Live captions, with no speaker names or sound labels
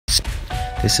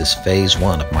This is phase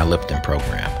 1 of my lifting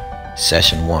program,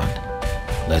 session 1.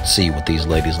 Let's see what these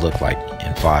ladies look like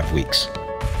in 5 weeks.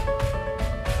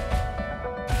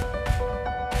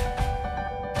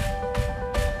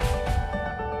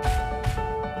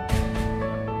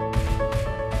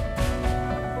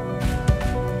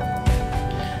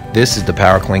 This is the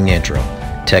power clean intro.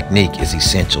 Technique is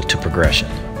essential to progression.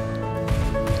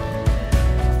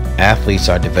 Athletes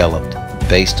are developed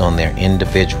based on their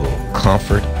individual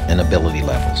comfort and ability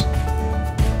levels.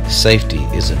 Safety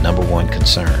is the #1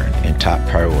 concern and top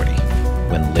priority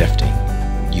when lifting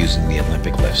using the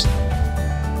Olympic lifts.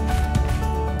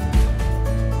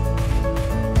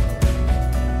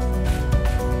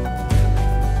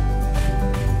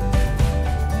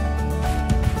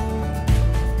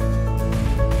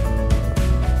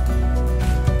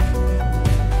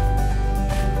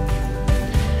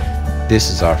 This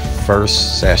is our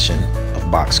first session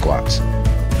of box squats.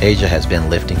 Asia has been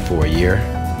lifting for a year.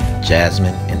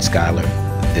 Jasmine and Skylar,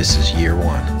 this is year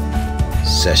 1,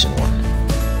 session 1.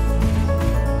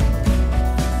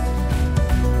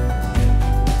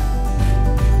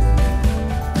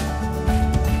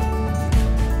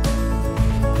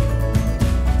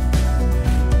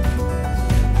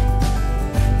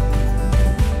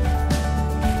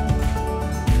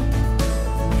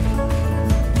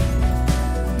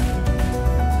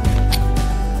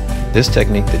 This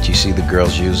technique that you see the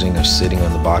girls using of sitting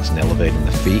on the box and elevating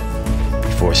the feet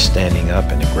before standing up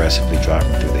and aggressively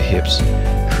driving through the hips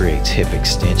creates hip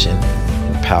extension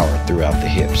and power throughout the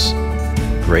hips.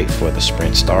 Great for the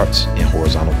sprint starts and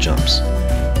horizontal jumps.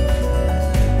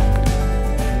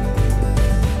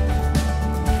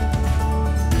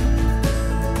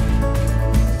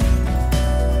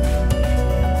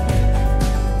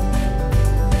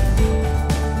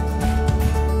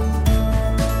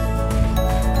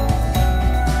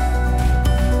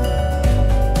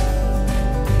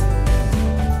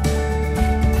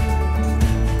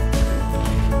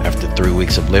 After 3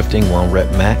 weeks of lifting, 1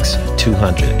 rep max,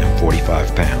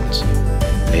 245 pounds.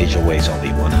 Asia weighs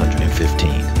only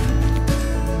 115.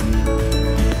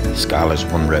 Skylar's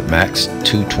 1 rep max,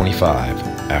 225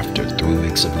 after 3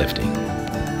 weeks of lifting.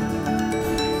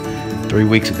 3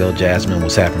 weeks ago, Jasmine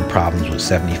was having problems with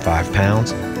 75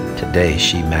 pounds. Today,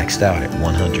 she maxed out at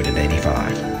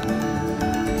 185.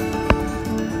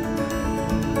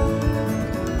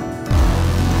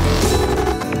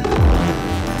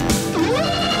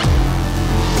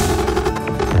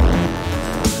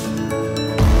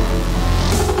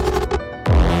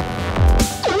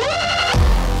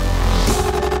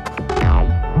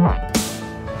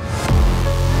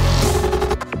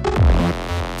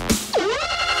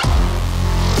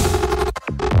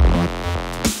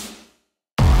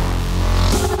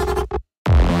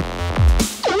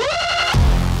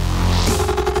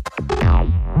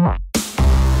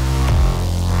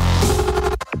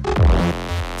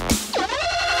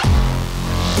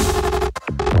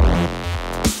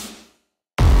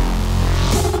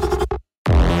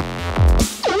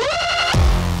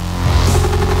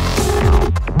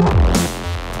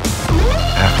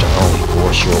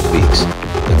 Short weeks,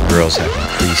 the girls have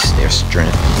increased their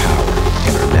strength and power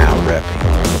and are now repping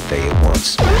what they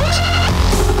once maxed.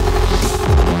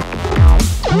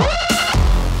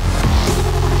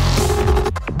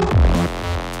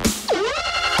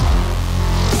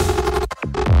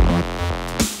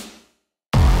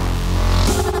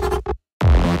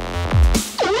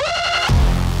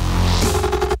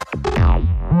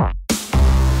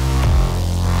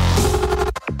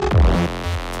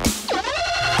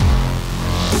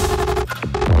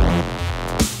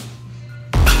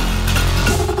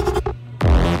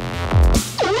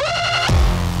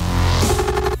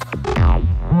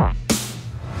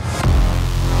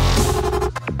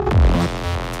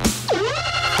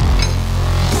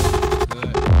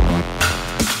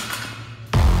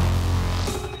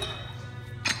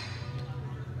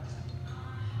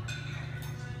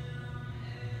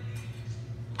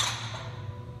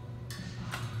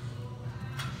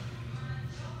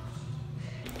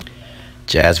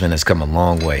 Jasmine has come a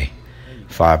long way.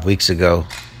 5 weeks ago,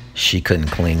 she couldn't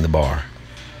clean the bar.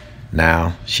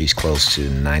 Now she's close to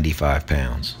 95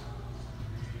 pounds.